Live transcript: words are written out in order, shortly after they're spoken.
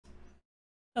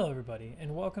Hello everybody,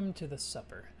 and welcome to The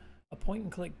Supper, a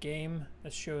point-and-click game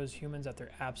that shows humans at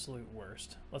their absolute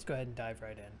worst. Let's go ahead and dive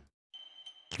right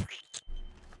in.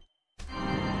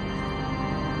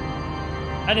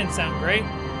 That didn't sound great.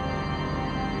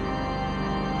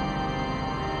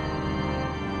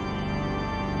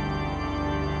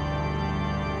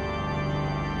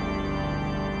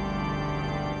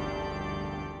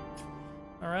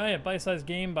 Alright, a bite-sized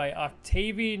game by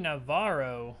Octavi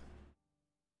Navarro.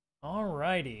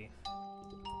 Alrighty.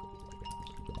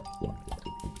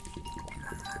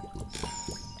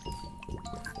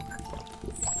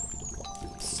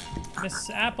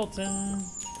 Miss Appleton,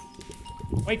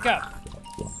 wake up.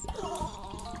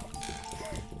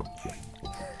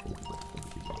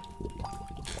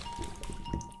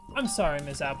 I'm sorry,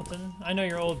 Miss Appleton. I know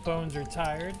your old bones are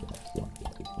tired.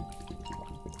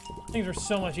 Things were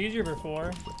so much easier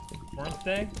before, weren't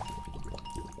they?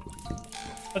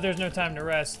 But there's no time to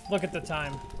rest. Look at the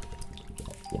time.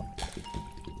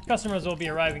 Customers will be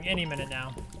arriving any minute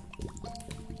now.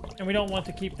 And we don't want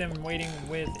to keep them waiting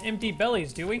with empty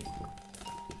bellies, do we?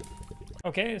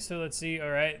 Okay, so let's see. All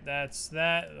right, that's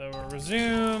that. We'll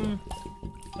resume.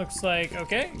 Looks like,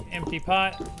 okay, empty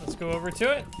pot. Let's go over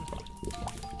to it.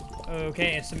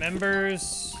 Okay, and some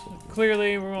embers.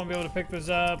 Clearly, we won't be able to pick those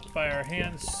up by our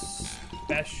hands.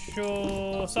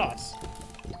 Special sauce.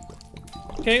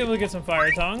 Okay, we'll get some fire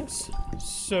tongs.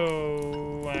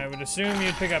 So I would assume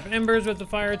you'd pick up embers with the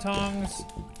fire tongs.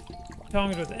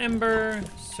 Tongs with ember.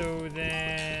 So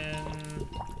then...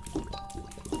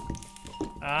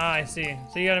 Ah, I see.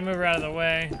 So you gotta move her out of the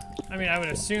way. I mean, I would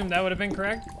assume that would have been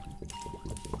correct.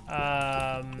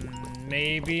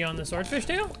 Maybe on the swordfish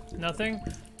tail? Nothing.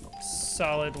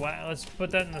 Solid wax. Let's put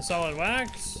that in the solid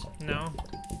wax. No.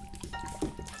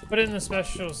 Put it in the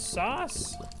special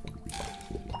sauce.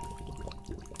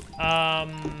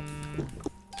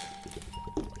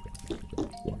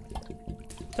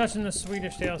 Touching the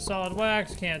Swedish tail solid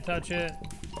wax, can't touch it.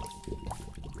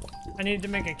 I need to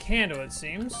make a candle, it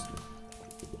seems.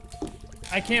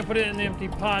 I can't put it in the empty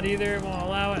pot either, it won't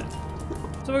allow it.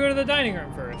 So we'll go to the dining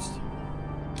room first.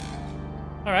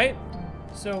 Alright,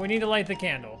 so we need to light the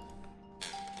candle.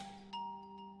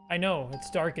 I know,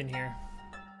 it's dark in here.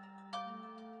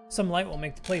 Some light will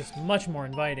make the place much more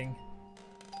inviting.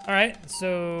 Alright,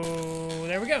 so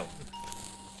there we go.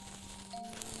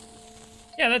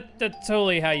 Yeah, that's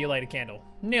totally how you light a candle.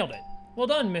 Nailed it. Well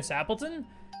done, Miss Appleton.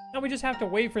 Now we just have to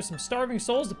wait for some starving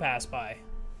souls to pass by.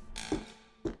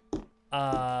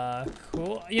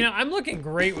 Cool. You know, I'm looking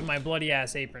great with my bloody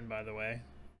ass apron, by the way.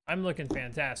 I'm looking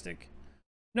fantastic.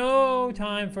 No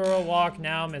time for a walk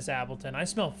now, Miss Appleton. I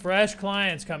smell fresh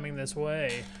clients coming this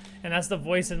way. And that's the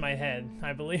voice in my head,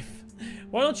 I believe.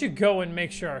 Why don't you go and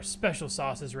make sure our special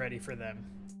sauce is ready for them?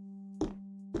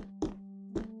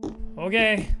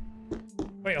 Okay.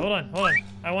 Wait, hold on.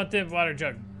 I want the water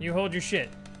jug. You hold your shit.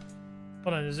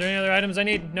 Hold on, is there any other items I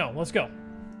need? No, let's go.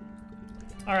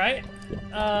 All right.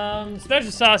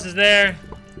 Special sauce is there.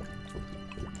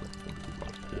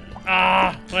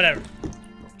 Whatever.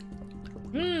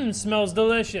 Smells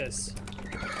delicious.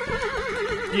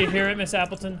 Do you hear it, Miss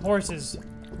Appleton? Horses,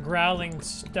 growling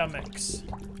stomachs.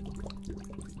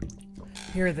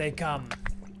 Here they come.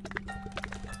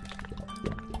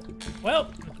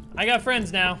 Well, I got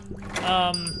friends now.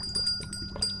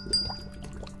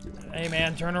 Hey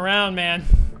man, turn around, man.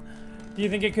 Do you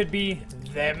think it could be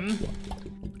them?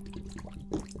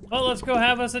 Well, let's go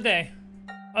have us a day.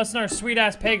 Us and our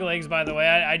sweet-ass peg legs, by the way.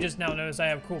 I just now noticed I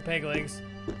have cool peg legs.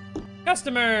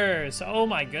 Customers! Oh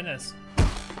my goodness.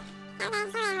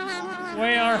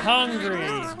 We are hungry.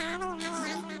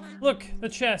 Look, the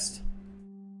chest.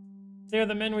 They're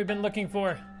the men we've been looking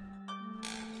for.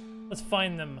 Let's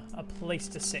find them a place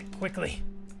to sit quickly.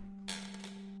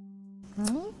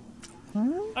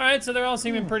 Alright, so they're all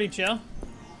seeming pretty chill.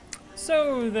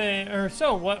 So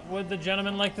what would the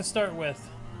gentleman like to start with?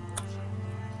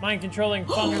 Mind-controlling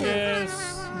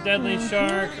fungus, deadly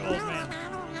shark, old man.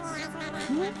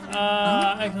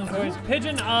 Excellent choice.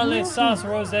 Pigeon a la sauce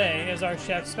rosé is our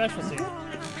chef's specialty.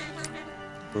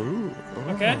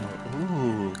 Okay.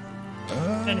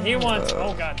 And he wants,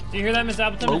 oh god, do you hear that, Miss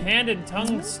Appleton? Hand and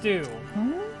tongue stew.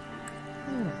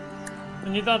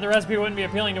 And you thought the recipe wouldn't be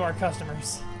appealing to our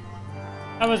customers.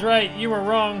 I was right, you were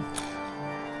wrong.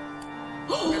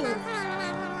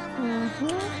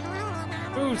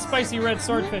 Ooh, spicy red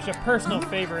swordfish, a personal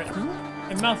favorite.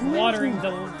 A mouth-watering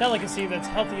delicacy that's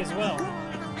healthy as well.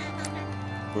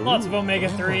 Lots of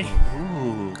omega-3.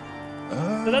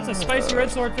 So that's a spicy red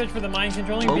swordfish for the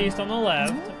mind-controlling beast on the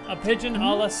left, a pigeon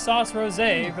a la sauce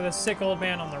rosé for the sick old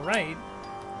man on the right,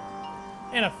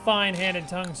 And a fine-handed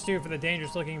tongue stew for the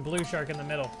dangerous-looking blue shark in the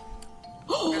middle.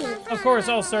 Of course,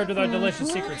 all served with our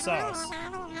delicious secret sauce.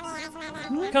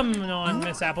 Come on,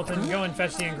 Miss Appleton, go and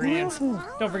fetch the ingredients.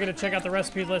 Don't forget to check out the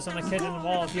recipe list on the kitchen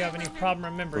wall if you have any problem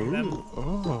remembering them.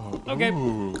 Okay.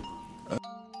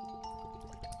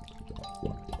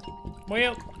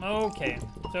 Well, okay.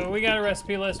 So we got a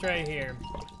recipe list right here.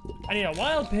 I need a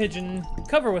wild pigeon,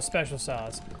 cover with special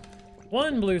sauce.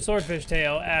 1 blue swordfish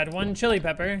tail, add 1 chili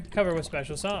pepper, cover with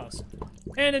special sauce.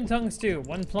 Hand and tongue stew,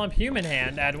 1 plump human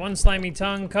hand, add 1 slimy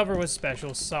tongue, cover with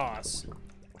special sauce.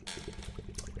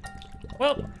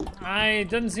 Well, I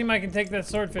doesn't seem I can take that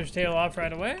swordfish tail off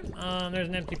right away. There's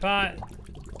an empty pot.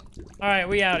 Alright,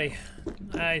 we outie.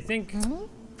 I think...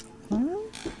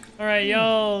 Alright,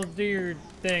 y'all do your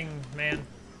thing, man.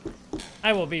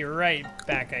 I will be right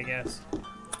back, I guess.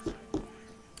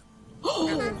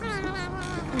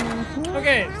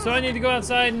 Okay, so I need to go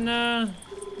outside and,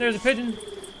 there's a pigeon.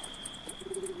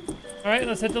 Alright,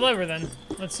 let's hit the lever then.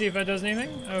 Let's see if that does anything.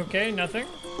 Okay, nothing.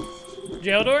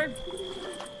 Jail door?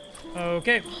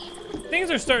 Okay. Things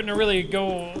are starting to really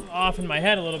go off in my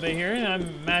head a little bit here, and I'm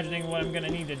imagining what I'm gonna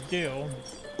need to do.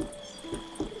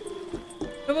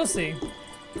 But we'll see.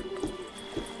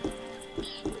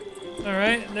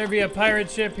 Alright, there'd be a pirate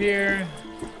ship here.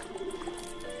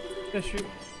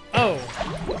 Oh.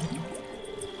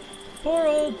 Poor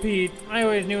old Pete. I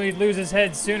always knew he'd lose his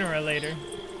head sooner or later.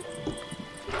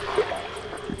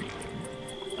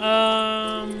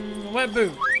 Wet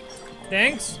boot.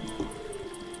 Thanks.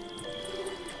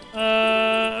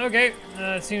 Okay.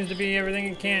 Seems to be everything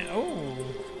it can.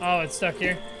 Oh, it's stuck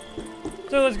here.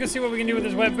 So let's go see what we can do with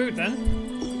this wet boot then.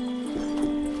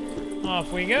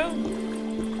 Off we go.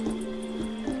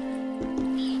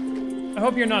 I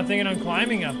hope you're not thinking on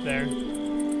climbing up there.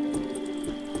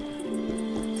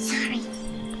 Sorry.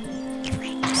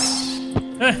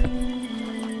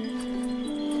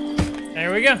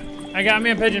 There we go. I got me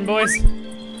a pigeon, boys.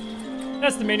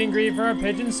 That's the meat ingredient for our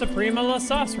pigeon Suprema La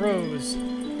Sauce Rose.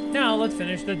 Now let's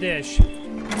finish the dish. All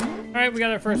right, we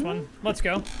got our first one. Let's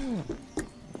go.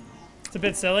 It's a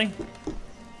bit silly.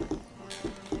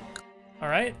 All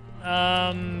right.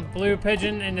 Blue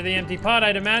pigeon into the empty pot,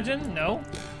 I'd imagine. No.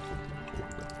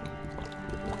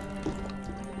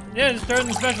 Yeah, just throw it in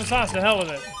the special sauce. To hell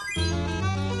with it.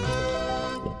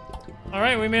 All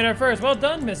right, we made our first. Well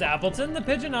done, Miss Appleton. The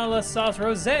pigeon a la sauce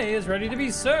rosé is ready to be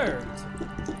served.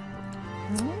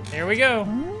 Here we go.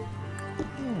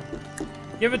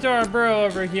 Give it to our bro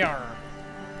over here.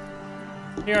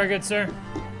 Here, our good sir.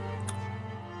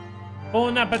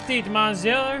 Bon appetit,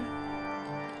 monsieur.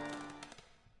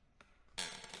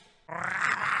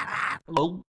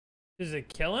 Oh. Does it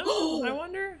kill him, I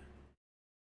wonder?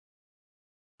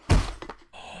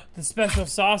 The special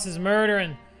sauce is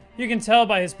murdering. You can tell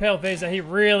by his pale face that he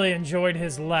really enjoyed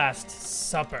his last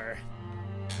supper.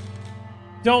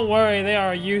 Don't worry, they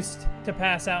are used to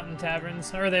pass out in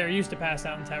taverns, or they are used to pass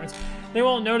out in taverns. They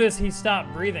won't notice he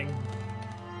stopped breathing.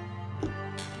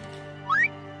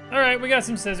 Alright, we got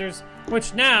some scissors,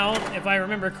 which now, if I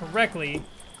remember correctly,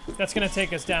 that's gonna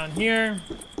take us down here,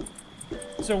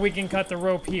 so we can cut the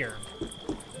rope here.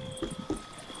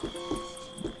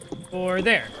 Or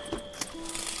there.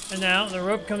 And now the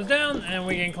rope comes down and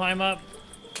we can climb up.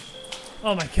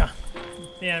 Oh my god.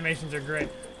 The animations are great.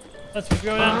 Let's just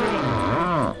go down through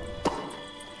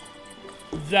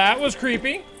the... That was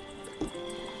creepy.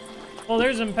 Well,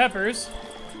 there's some peppers.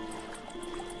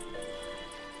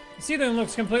 The seedling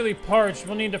looks completely parched.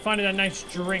 We'll need to find it a nice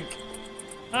drink.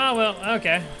 Ah, well,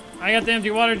 okay. I got the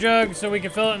empty water jug so we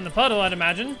can fill it in the puddle, I'd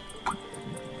imagine.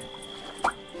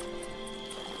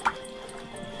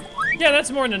 Yeah,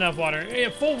 that's more than enough water. A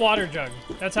full water jug.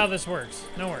 That's how this works.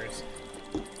 No worries.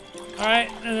 Alright,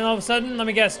 and then all of a sudden, let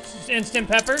me guess, instant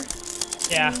pepper?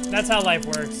 Yeah, that's how life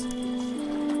works.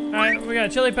 Alright, we got a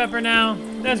chili pepper now.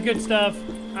 That's good stuff.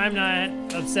 I'm not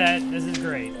upset. This is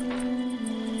great.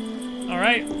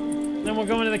 Alright, then we'll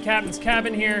go into the captain's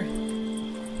cabin here.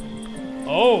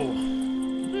 Oh.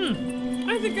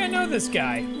 I think I know this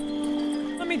guy.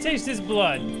 Let me taste his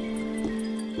blood.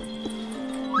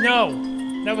 No.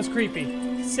 That was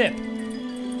creepy. Sip.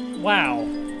 Wow.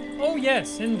 Oh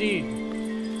yes, indeed.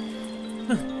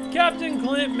 Captain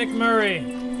Clint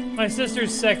McMurray, my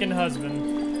sister's second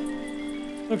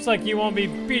husband. Looks like you won't be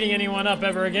beating anyone up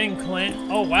ever again, Clint.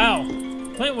 Oh wow.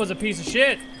 Clint was a piece of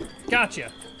shit.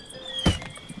 Gotcha.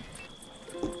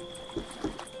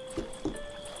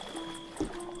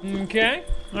 Okay.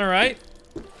 Alright.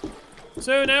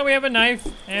 So now we have a knife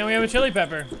and we have a chili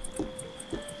pepper.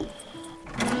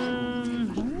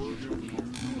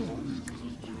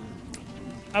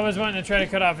 I was wanting to try to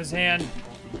cut off his hand.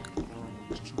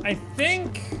 I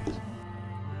think...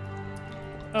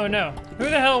 Oh no. Who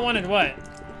the hell wanted what?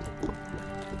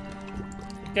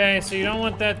 Okay, so you don't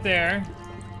want that there.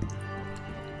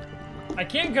 I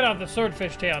can't cut off the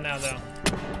swordfish tail now, though.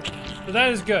 So that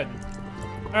is good.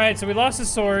 Alright, so we lost the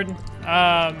sword.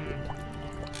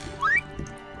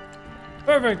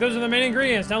 Perfect, those are the main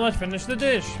ingredients. Now let's finish the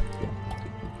dish.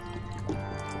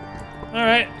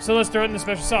 Alright, so let's throw it in the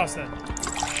special sauce then.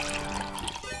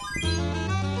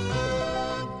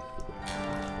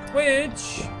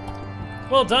 Which...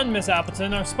 Well done, Miss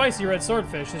Appleton. Our spicy red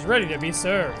swordfish is ready to be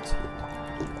served.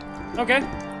 Okay.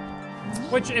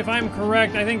 Which, if I'm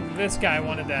correct, I think this guy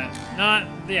wanted that. Not...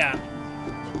 yeah.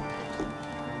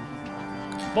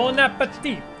 Bon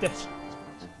appetit.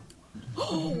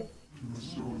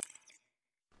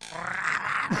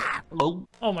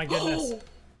 Oh my goodness.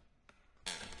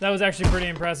 That was actually pretty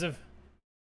impressive.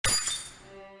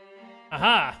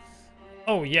 Aha!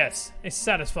 Oh yes, a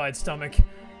satisfied stomach.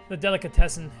 The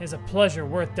delicatessen is a pleasure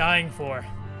worth dying for.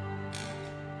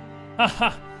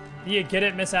 Haha! Do you get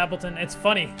it, Miss Appleton? It's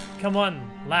funny. Come on,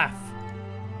 laugh.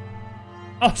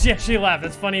 Oh, she actually laughed.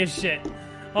 That's funny as shit.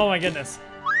 Oh my goodness.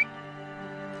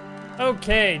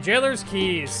 Okay, Jailer's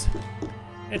Keys.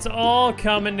 It's all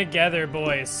coming together,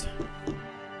 boys.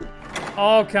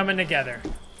 All coming together.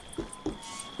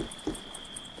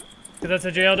 Because that's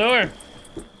a jail door.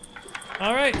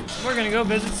 Alright, we're gonna go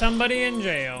visit somebody in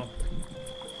jail.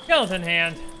 Skeleton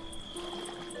hand.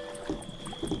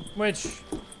 Which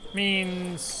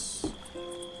means...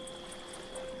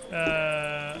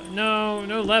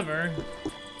 no lever.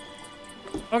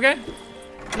 Okay.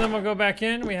 So then we'll go back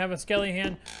in. We have a skelly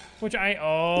hand, which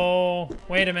oh,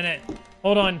 wait a minute.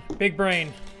 Hold on, big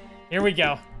brain. Here we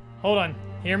go. Hold on,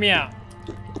 hear me out.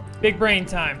 Big brain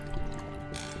time.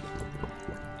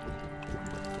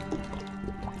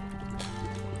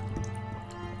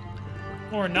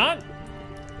 Or not?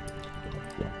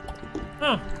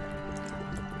 Huh.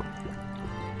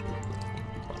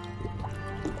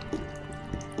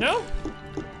 No?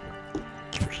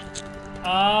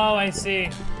 Oh, I see.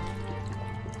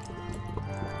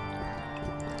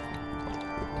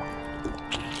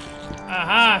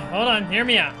 Aha, hold on, hear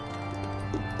me out.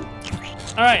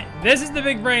 Alright, this is the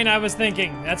big brain I was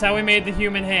thinking. That's how we made the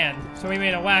human hand. So we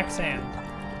made a wax hand.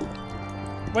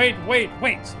 Wait.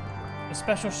 The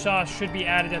special sauce should be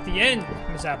added at the end,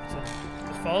 Miss Appleton.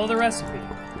 Just follow the recipe.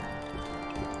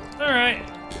 Alright.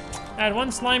 Add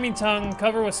 1 slimy tongue,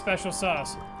 cover with special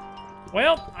sauce.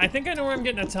 Well, I think I know where I'm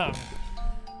getting a tongue.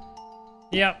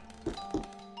 Yep.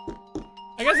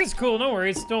 I guess it's cool, no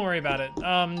worries. Don't worry about it.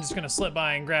 I'm just gonna slip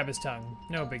by and grab his tongue.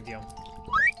 No big deal.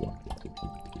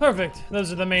 Perfect.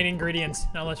 Those are the main ingredients.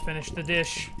 Now let's finish the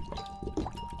dish.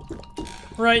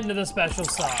 Right into the special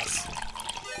sauce.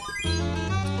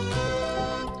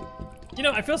 You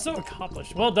know, I feel so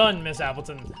accomplished. Well done, Miss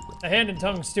Appleton. The hand and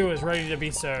tongue stew is ready to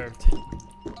be served.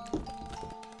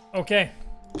 Okay.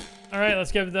 Alright,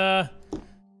 let's give to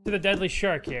the deadly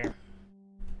shark here.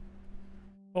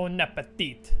 Bon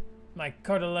appetit. My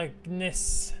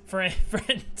cartilaginous friend.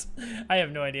 I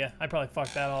have no idea. I probably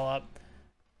fucked that all up.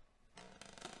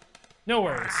 No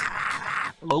worries.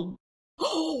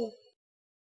 Oh.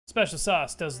 Special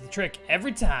sauce does the trick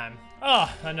every time.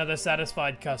 Ah, another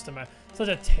satisfied customer. Such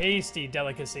a tasty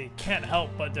delicacy. Can't help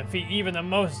but defeat even the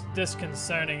most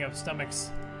disconcerting of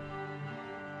stomachs.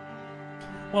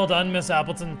 Well done, Miss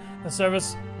Appleton. The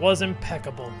service was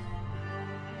impeccable.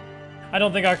 I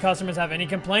don't think our customers have any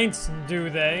complaints, do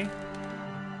they?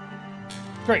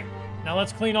 Great. Now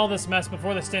let's clean all this mess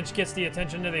before the stench gets the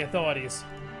attention of the authorities.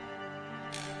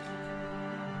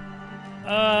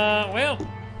 Well...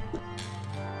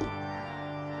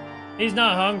 He's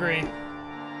not hungry.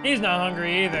 He's not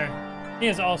hungry either. He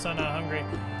is also not hungry.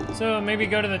 So maybe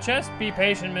go to the chest? Be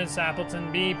patient, Miss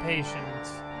Appleton. Be patient.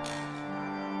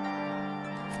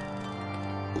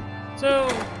 So...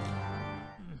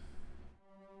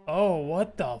 Oh,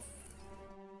 what the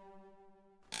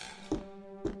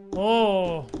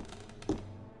Oh.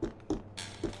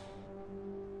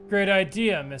 Great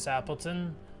idea, Miss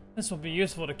Appleton. This will be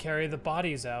useful to carry the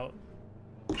bodies out.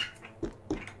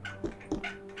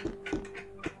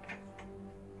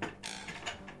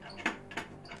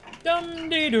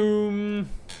 Dum-de-doom.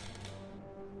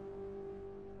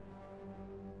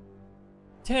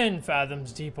 10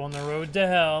 fathoms deep on the road to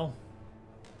hell.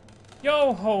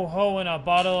 Yo ho ho in a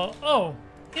bottle of... Oh,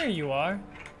 here you are.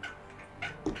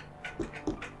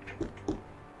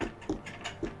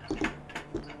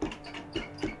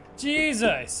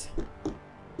 Jesus.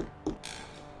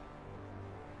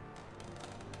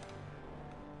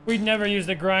 We'd never used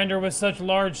a grinder with such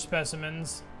large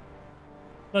specimens.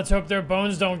 Let's hope their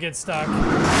bones don't get stuck.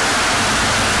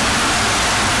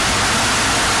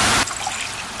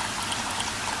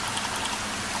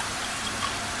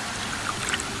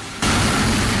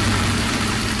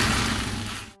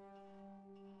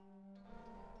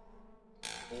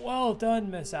 Well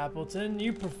done, Miss Appleton.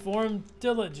 You performed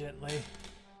diligently.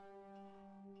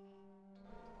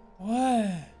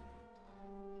 What?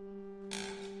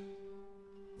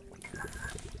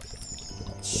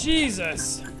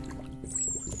 Jesus!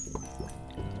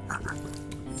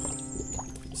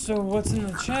 So what's in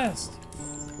the chest?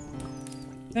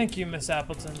 Thank you, Miss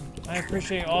Appleton. I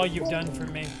appreciate all you've done for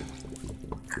me.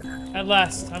 At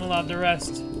last, I'm allowed to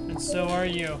rest, and so are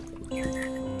you.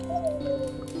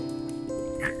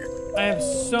 I have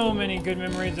so many good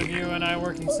memories of you and I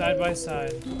working side by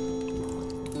side.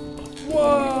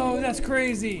 Whoa, that's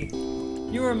crazy!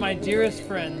 You were my dearest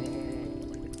friend.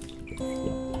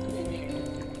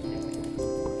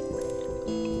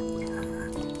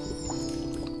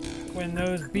 When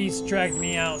those beasts dragged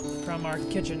me out from our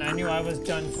kitchen, I knew I was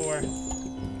done for.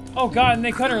 Oh god, and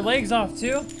they cut her legs off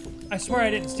too? I swear I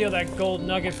didn't steal that gold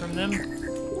nugget from them.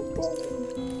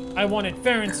 I wanted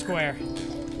fair and square.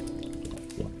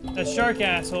 The shark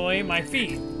asshole ate my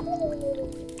feet.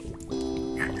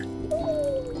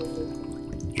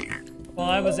 While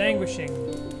I was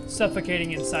anguishing,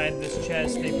 suffocating inside this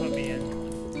chest they put me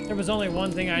in, there was only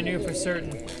one thing I knew for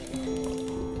certain.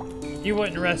 You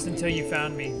wouldn't rest until you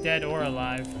found me, dead or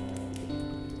alive.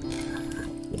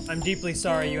 I'm deeply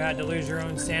sorry you had to lose your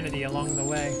own sanity along the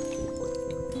way.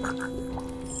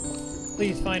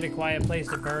 Please find a quiet place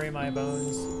to bury my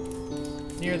bones,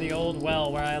 near the old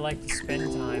well where I like to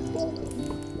spend time.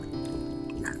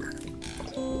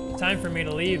 Time for me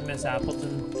to leave, Miss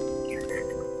Appleton.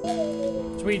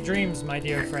 Sweet dreams, my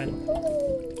dear friend.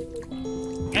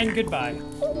 And goodbye.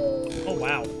 Oh,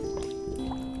 wow.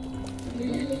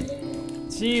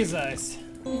 Jesus.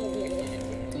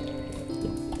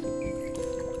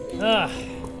 Ugh.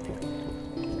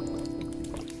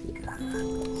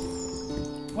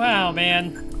 Wow,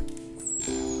 man.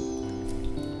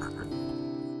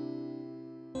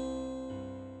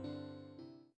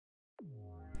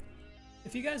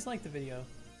 If you guys liked the video,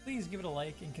 please give it a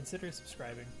like and consider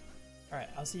subscribing. Alright,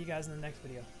 I'll see you guys in the next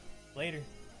video. Later.